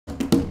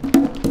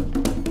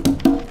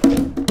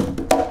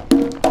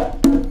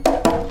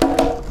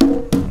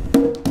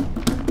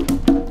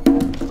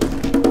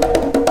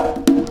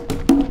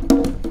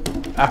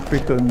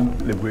African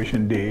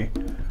Liberation Day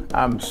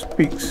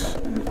speaks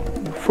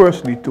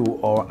firstly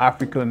to our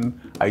African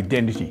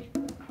identity,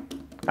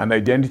 an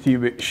identity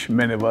which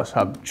many of us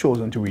have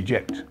chosen to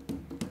reject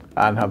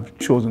and have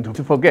chosen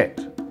to forget.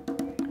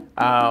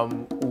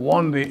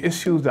 One of the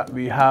issues that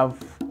we have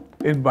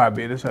in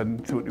Barbados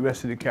and through the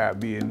rest of the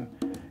Caribbean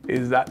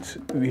is that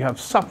we have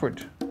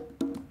suffered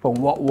from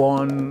what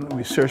one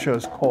researcher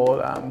has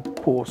called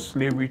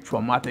post-slavery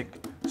traumatic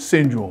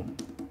syndrome.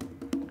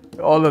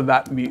 All of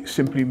that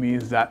simply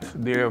means that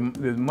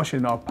there's much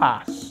in our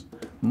past,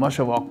 much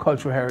of our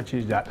cultural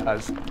heritage that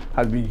has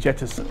been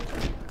jettisoned.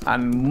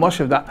 And much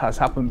of that has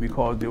happened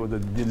because there was a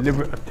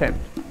deliberate attempt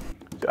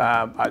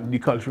at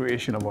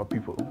deculturation of our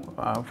people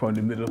from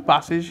the Middle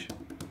Passage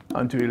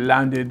until we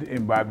landed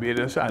in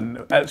Barbados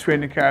and elsewhere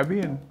in the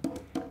Caribbean.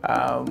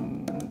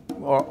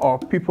 Our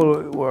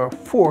people were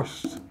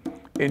forced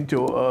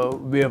into a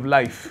way of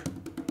life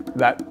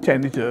that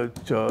tended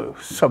to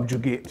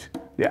subjugate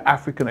their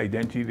African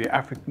identity, their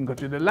African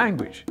culture, their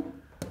language.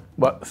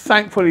 But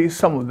thankfully,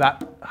 some of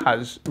that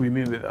has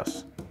remained with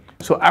us.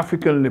 So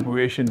African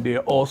Liberation Day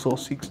also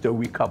seeks to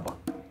recover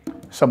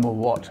some of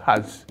what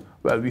has,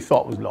 well, we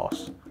thought was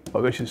lost,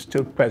 but which is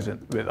still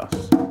present with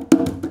us.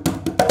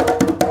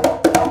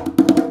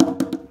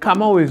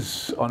 Kamau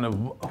is on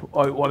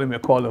what we may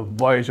call a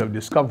voyage of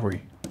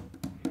discovery.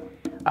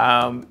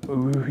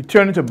 We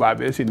returned to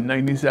Barbados in the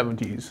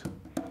 1970s.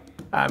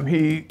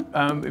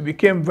 It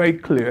became very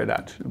clear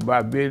that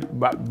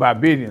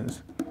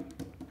Barbadians,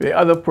 the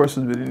other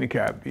persons within the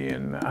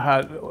Caribbean,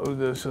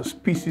 there's a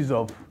species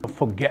of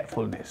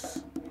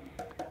forgetfulness.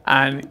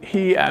 And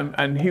he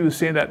was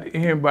saying that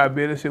here in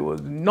Barbados, it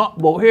was not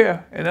about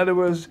here. In other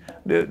words,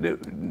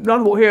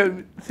 not about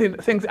here,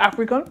 things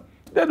African,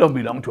 they don't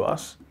belong to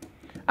us.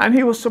 And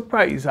he was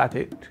surprised at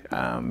it.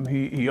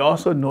 He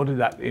also noted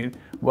that in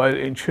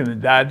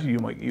Trinidad, you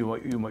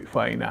might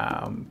find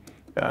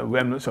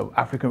remnants of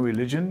African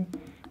religion.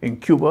 In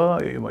Cuba,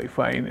 you might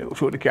find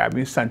throughout the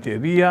Caribbean,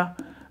 Santeria.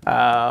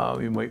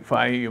 You might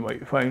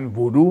find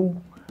voodoo.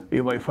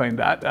 You might find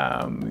that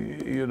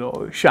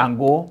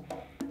Shango.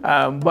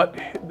 But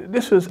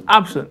this was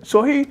absent.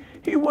 So he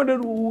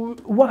wondered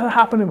what had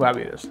happened in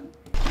Barbados.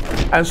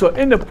 And so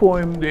in the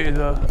poem, there is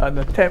an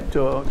attempt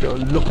to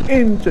look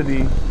into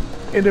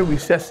the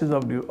recesses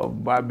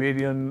of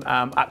Barbadian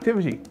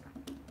activity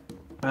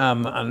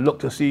and look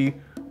to see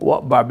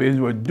what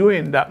Barbadians were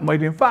doing that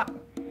might in fact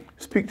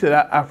speak to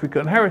that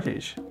African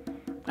heritage.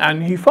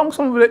 And he found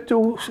some of it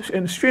too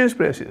in strange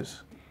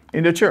places,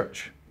 in the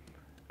church,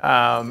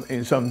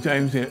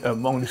 sometimes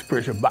among the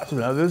spiritual battles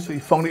and others. He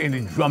found it in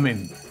the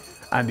drumming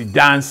and the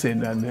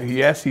dancing, and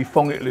yes, he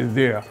found it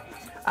there.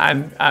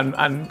 And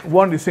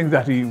one of the things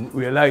that he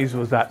realized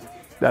was that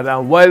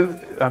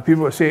while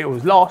people were saying it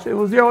was lost, it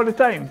was there all the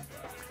time.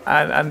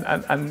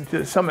 And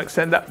to some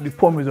extent, that the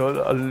poem is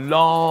a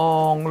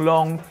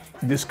long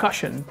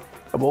discussion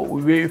about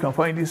where you can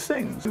find these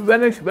things.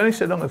 When I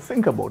sit down and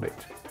think about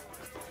it,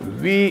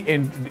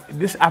 in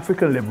this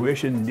African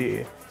Liberation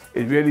Day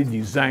is really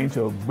designed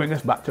to bring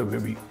us back to where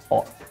we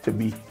ought to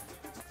be,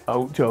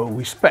 to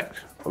respect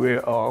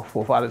where our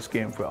forefathers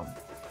came from,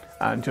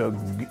 and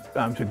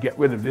to get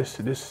rid of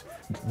this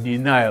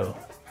denial.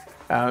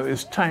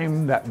 It's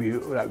time that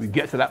we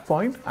get to that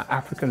point.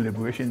 African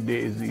Liberation Day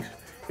is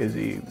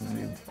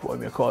what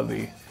we call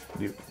the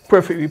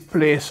perfectly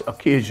placed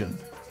occasion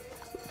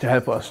to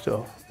help us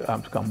to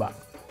come back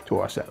to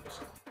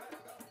ourselves.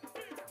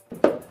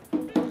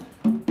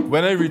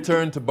 When I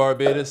returned to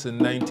Barbados in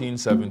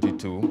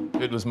 1972,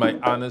 it was my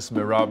Annus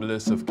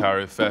Mirabilis of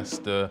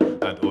Carifesta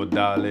and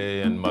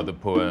Odale and Mother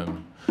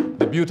Poem.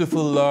 The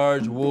beautiful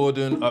large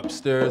wooden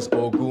upstairs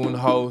Ogun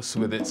house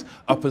with its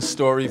upper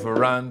story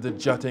veranda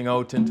jutting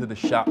out into the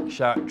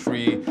shack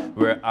tree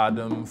where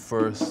Adam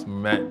first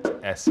met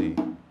Essie.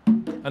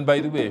 And by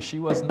the way, she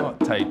was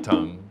not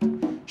tight-tongued.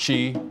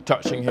 She,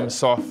 touching him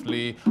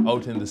softly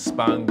out in the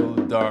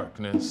spangled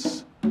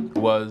darkness,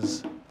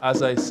 was,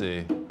 as I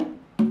say,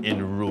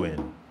 in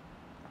ruin.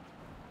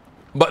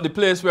 But the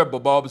place where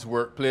Bob's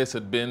workplace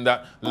had been,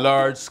 that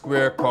large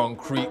square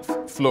concrete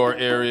floor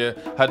area,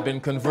 had been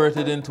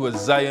converted into a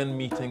Zion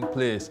meeting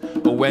place,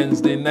 a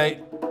Wednesday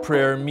night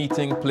prayer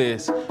meeting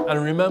place.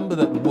 And remember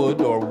that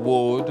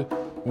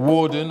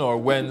Woden or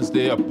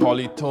Wednesday, a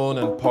polytone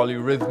and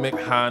polyrhythmic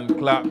hand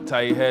clap,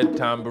 tie head,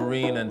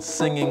 tambourine and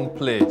singing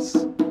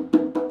place.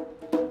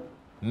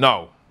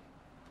 Now,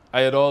 I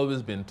had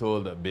always been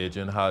told that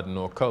Bajan had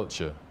no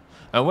culture.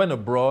 And when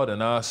abroad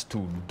and asked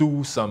to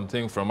do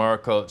something from our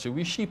culture,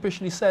 we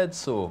sheepishly said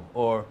so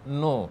or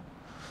no.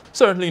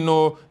 Certainly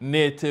no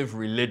native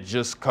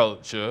religious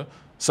culture,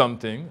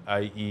 something,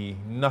 i.e.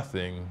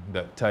 nothing,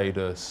 that tied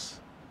us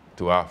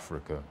to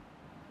Africa.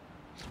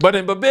 But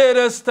in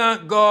Barbados,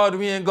 thank God,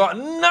 we ain't got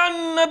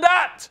none of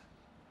that.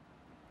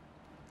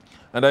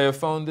 And I have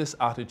found this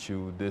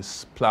attitude,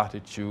 this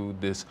platitude,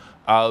 this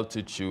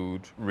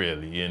altitude,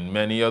 really, in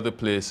many other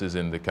places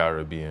in the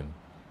Caribbean.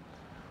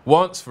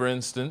 Once, for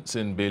instance,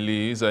 in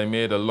Belize, I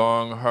made a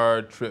long,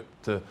 hard trip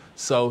to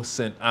South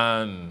St.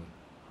 Anne,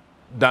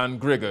 Dan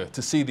Grigger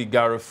to see the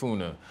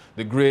Garifuna,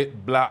 the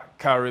great black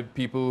Carib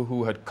people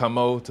who had come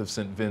out of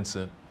St.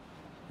 Vincent,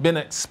 been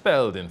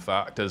expelled, in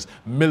fact, as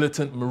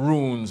militant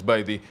Maroons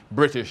by the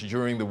British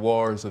during the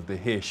wars of the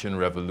Haitian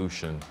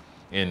Revolution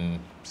in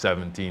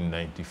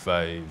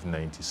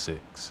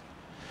 1795-96.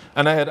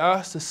 And I had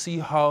asked to see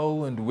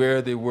how and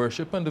where they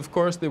worship, and of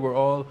course they were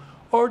all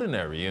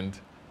ordinary and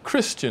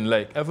Christian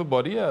like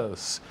everybody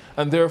else,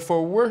 and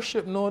therefore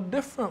worship no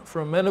different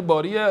from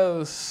anybody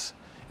else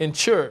in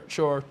church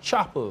or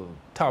chapel,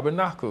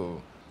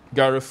 tabernacle.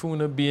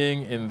 Garifuna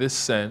being, in this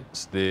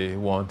sense, they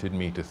wanted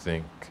me to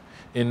think,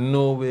 in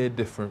no way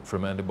different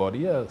from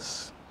anybody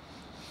else.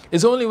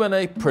 It's only when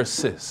I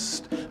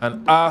persist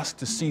and ask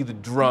to see the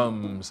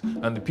drums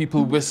and the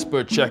people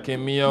whisper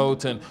checking me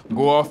out and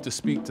go off to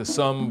speak to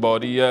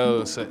somebody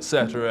else,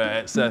 etc.,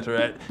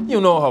 etc., you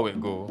know how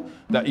it goes,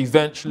 that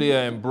eventually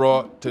I am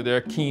brought to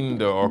their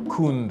kinda or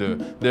kunda,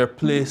 their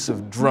place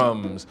of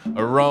drums,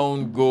 a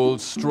round gold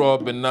straw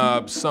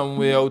benab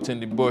somewhere out in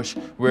the bush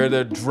where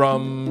their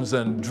drums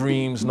and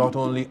dreams not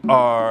only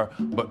are,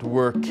 but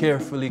were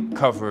carefully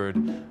covered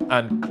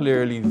and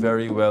clearly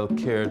very well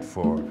cared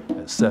for,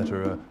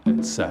 etc.,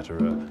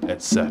 etc.,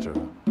 etc.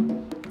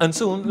 And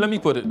soon, let me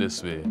put it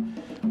this way,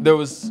 there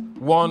was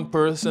one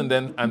person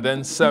and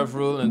then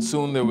several, and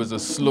soon there was a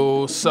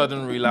slow,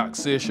 sudden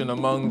relaxation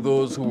among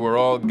those who were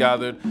all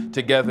gathered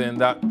together in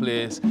that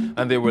place,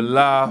 and they were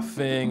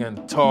laughing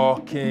and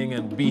talking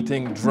and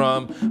beating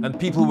drum, and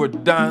people were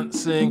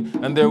dancing,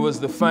 and there was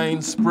the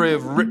fine spray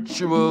of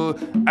ritual,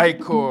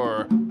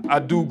 ichor,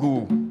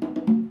 adugu.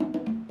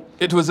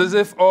 It was as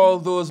if all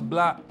those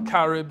black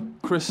Carib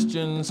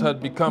Christians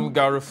had become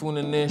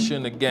Garifuna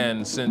Nation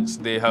again, since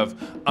they have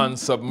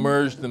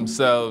unsubmerged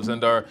themselves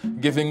and are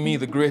giving me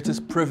the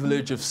greatest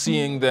privilege of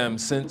seeing them,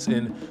 since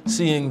in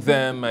seeing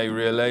them I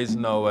realized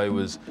now I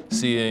was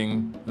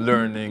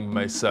learning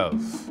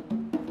myself,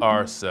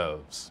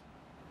 ourselves.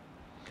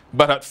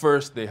 But at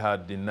first they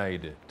had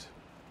denied it.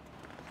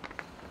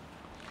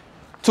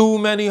 Too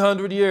many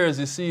hundred years,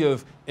 you see,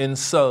 of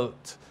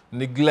insult,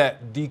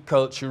 neglect,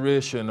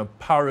 deculturation,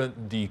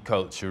 apparent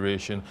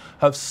deculturation,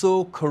 have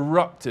so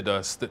corrupted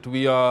us that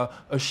we are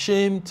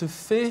ashamed to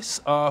face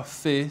our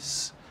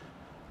face,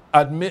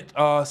 admit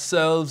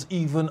ourselves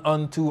even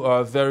unto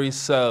our very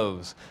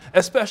selves,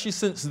 especially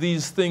since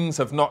these things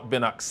have not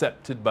been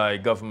accepted by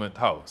Government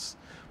House.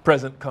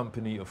 Present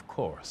company, of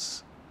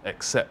course,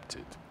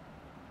 accepted.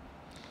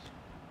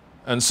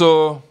 And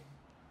so,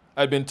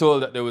 I'd been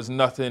told that there was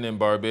nothing in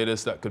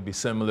Barbados that could be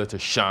similar to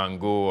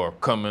Shango or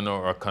Kumino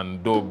or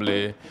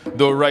Candomblé,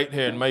 though right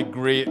here in my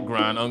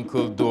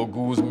great-grand-uncle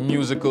Dogu's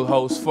musical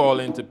house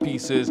falling to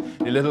pieces,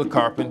 the little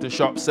carpenter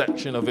shop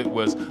section of it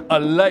was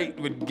alight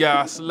with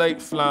gas-light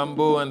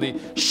flambeau and the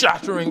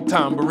shattering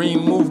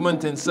tambourine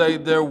movement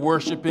inside there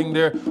worshipping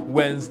their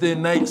Wednesday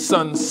night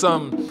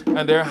sun-sum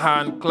and their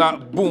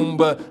hand-clap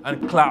boomba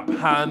and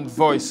clap-hand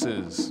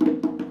voices.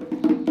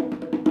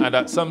 And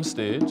at some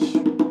stage,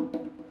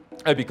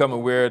 I become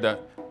aware that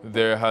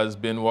there has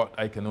been what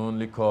I can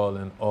only call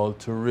an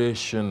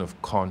alteration of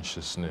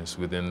consciousness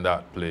within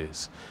that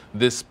place.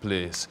 This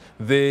place,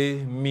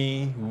 they,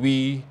 me,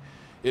 we.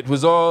 It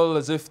was all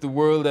as if the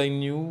world I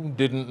knew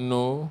didn't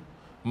know,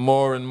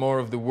 more and more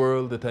of the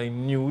world that I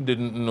knew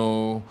didn't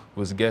know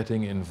was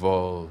getting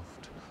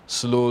involved,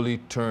 slowly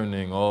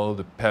turning all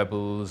the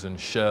pebbles and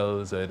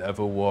shells I had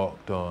ever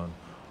walked on,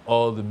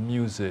 all the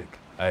music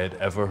I had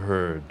ever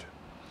heard,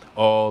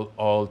 all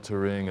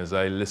altering as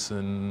I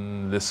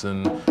listen,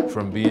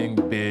 from being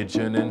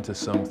Bajan into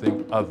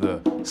something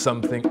other,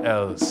 something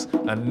else,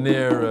 and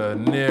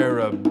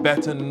nearer,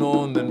 better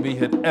known than we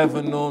had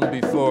ever known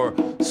before.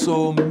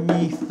 So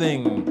me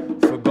thing,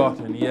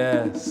 forgotten,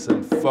 yes,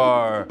 and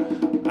far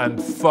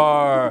and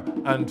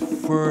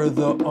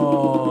further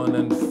on,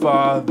 and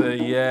farther,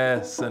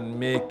 yes, and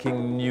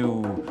making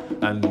new,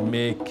 and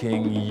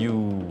making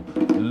you.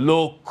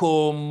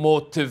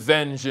 Locomotive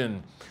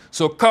engine.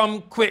 So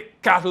come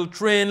quick, cattle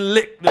train,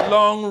 lick the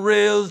long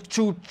rails,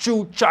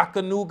 choo-choo,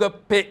 Chattanooga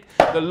pick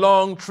the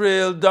long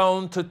trail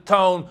down to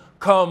town.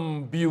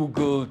 Come,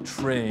 bugle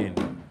train.